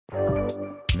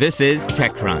This is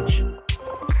TechCrunch.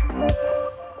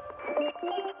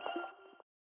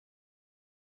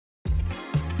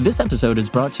 This episode is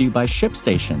brought to you by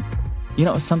ShipStation. You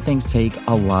know, some things take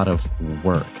a lot of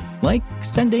work, like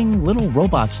sending little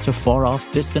robots to far-off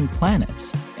distant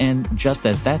planets. And just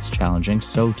as that's challenging,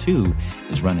 so too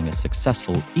is running a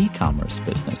successful e-commerce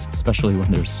business, especially when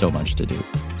there's so much to do.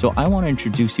 So I want to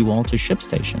introduce you all to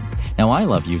ShipStation. Now, I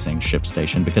love using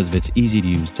ShipStation because of its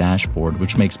easy-to-use dashboard,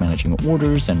 which makes managing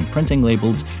orders and printing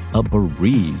labels a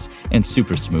breeze and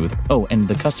super smooth. Oh, and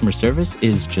the customer service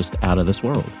is just out of this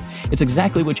world. It's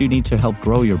exactly what you need to help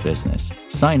grow your business.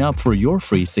 Sign up for your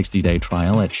free 60-day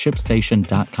trial at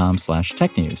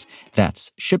shipstation.com/technews.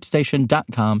 That's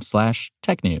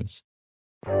shipstation.com/technews.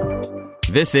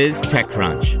 This is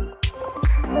TechCrunch.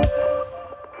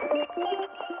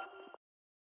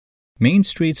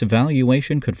 MainStreet's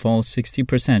valuation could fall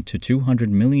 60% to $200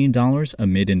 million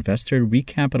amid investor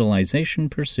recapitalization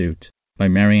pursuit, by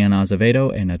Marianne Azevedo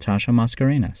and Natasha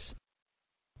Mascarenas.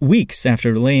 Weeks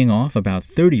after laying off about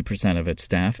 30% of its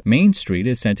staff, Main Street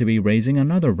is said to be raising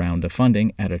another round of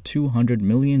funding at a $200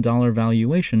 million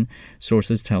valuation,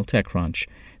 sources tell TechCrunch.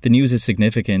 The news is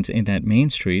significant in that Main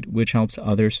Street, which helps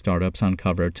other startups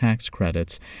uncover tax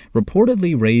credits,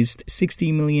 reportedly raised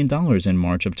 $60 million in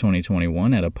March of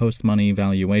 2021 at a post-money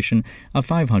valuation of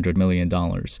 $500 million.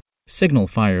 Signal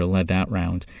Fire led that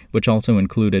round, which also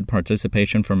included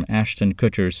participation from Ashton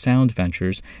Kutcher's Sound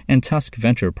Ventures and Tusk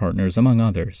Venture Partners, among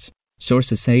others.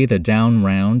 Sources say the down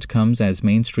round comes as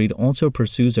Main Street also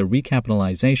pursues a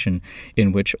recapitalization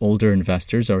in which older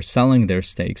investors are selling their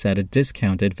stakes at a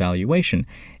discounted valuation.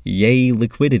 Yay,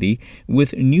 liquidity,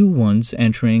 with new ones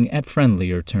entering at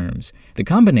friendlier terms. The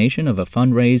combination of a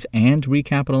fundraise and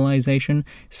recapitalization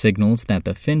signals that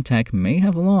the fintech may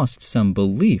have lost some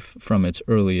belief from its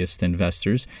earliest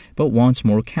investors, but wants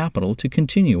more capital to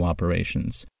continue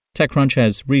operations. TechCrunch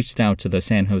has reached out to the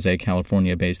San Jose,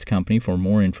 California-based company for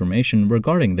more information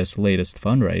regarding this latest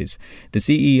fundraise. The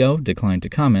CEO declined to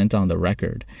comment on the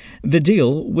record. The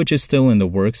deal, which is still in the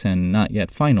works and not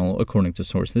yet final, according to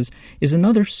sources, is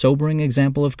another sobering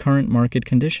example of current market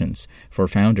conditions. For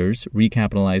founders,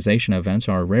 recapitalization events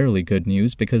are rarely good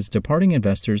news because departing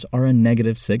investors are a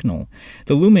negative signal.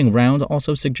 The looming round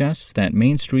also suggests that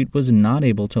Main Street was not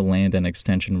able to land an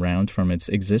extension round from its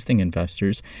existing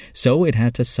investors, so it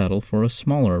had to settle for a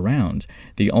smaller round.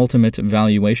 The ultimate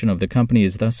valuation of the company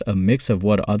is thus a mix of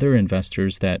what other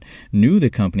investors that knew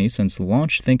the company since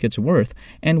launch think it's worth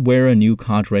and where a new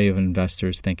cadre of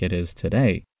investors think it is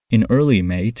today. In early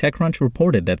May, TechCrunch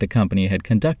reported that the company had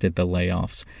conducted the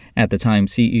layoffs. At the time,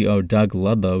 CEO Doug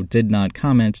Ludlow did not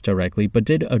comment directly but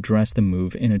did address the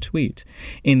move in a tweet.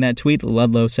 In that tweet,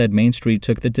 Ludlow said Main Street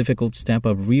took the difficult step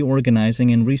of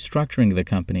reorganizing and restructuring the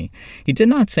company. He did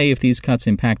not say if these cuts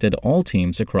impacted all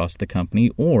teams across the company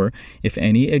or if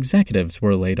any executives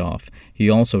were laid off. He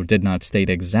also did not state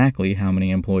exactly how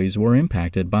many employees were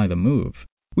impacted by the move.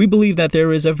 We believe that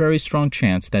there is a very strong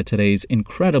chance that today's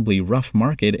incredibly rough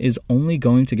market is only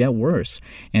going to get worse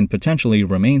and potentially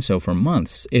remain so for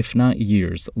months, if not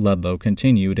years, Ludlow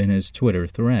continued in his Twitter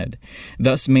thread.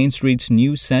 Thus, Main Street's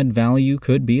new said value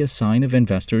could be a sign of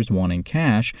investors wanting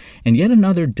cash and yet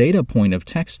another data point of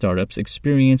tech startups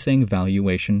experiencing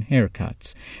valuation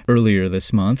haircuts. Earlier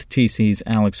this month, TC's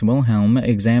Alex Wilhelm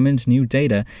examined new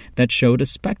data that showed a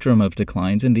spectrum of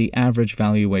declines in the average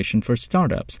valuation for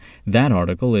startups. That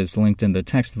article is linked in the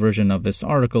text version of this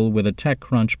article with a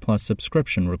TechCrunch Plus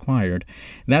subscription required.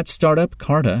 That startup,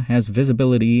 Carta, has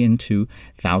visibility into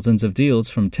thousands of deals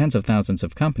from tens of thousands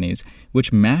of companies,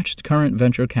 which matched current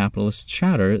venture capitalists'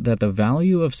 chatter that the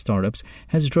value of startups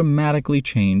has dramatically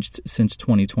changed since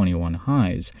 2021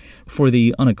 highs. For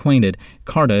the unacquainted,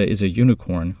 Carta is a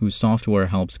unicorn whose software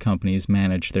helps companies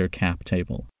manage their cap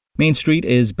table. Main Street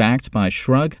is backed by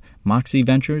Shrug, Moxie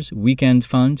Ventures, Weekend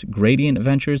Fund, Gradient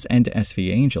Ventures, and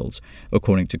SV Angels.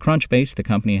 According to Crunchbase, the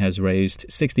company has raised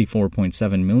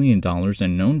 $64.7 million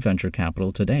in known venture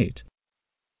capital to date.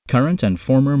 Current and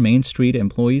former Main Street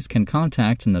employees can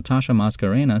contact Natasha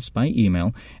Mascarenas by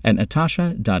email at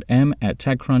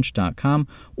natasha.m@techcrunch.com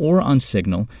or on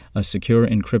Signal, a secure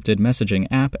encrypted messaging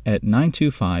app at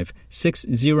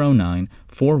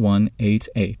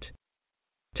 925-609-4188.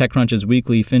 TechCrunch's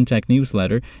weekly fintech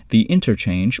newsletter, The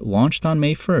Interchange, launched on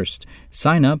May 1st.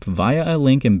 Sign up via a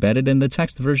link embedded in the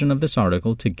text version of this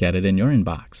article to get it in your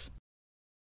inbox.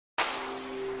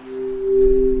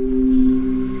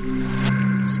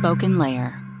 Spoken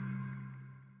Layer.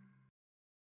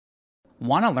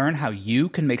 Want to learn how you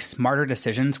can make smarter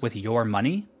decisions with your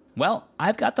money? Well,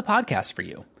 I've got the podcast for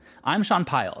you. I'm Sean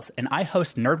Piles, and I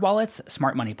host NerdWallet's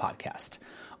Smart Money Podcast.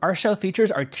 Our show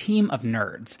features our team of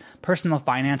nerds, personal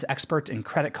finance experts in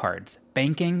credit cards,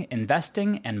 banking,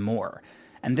 investing, and more.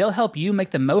 And they'll help you make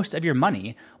the most of your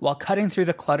money while cutting through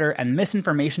the clutter and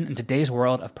misinformation in today's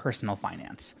world of personal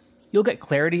finance. You'll get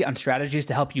clarity on strategies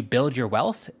to help you build your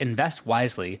wealth, invest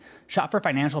wisely, shop for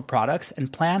financial products,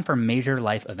 and plan for major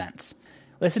life events.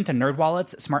 Listen to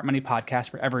NerdWallet's Smart Money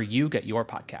Podcast wherever you get your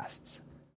podcasts.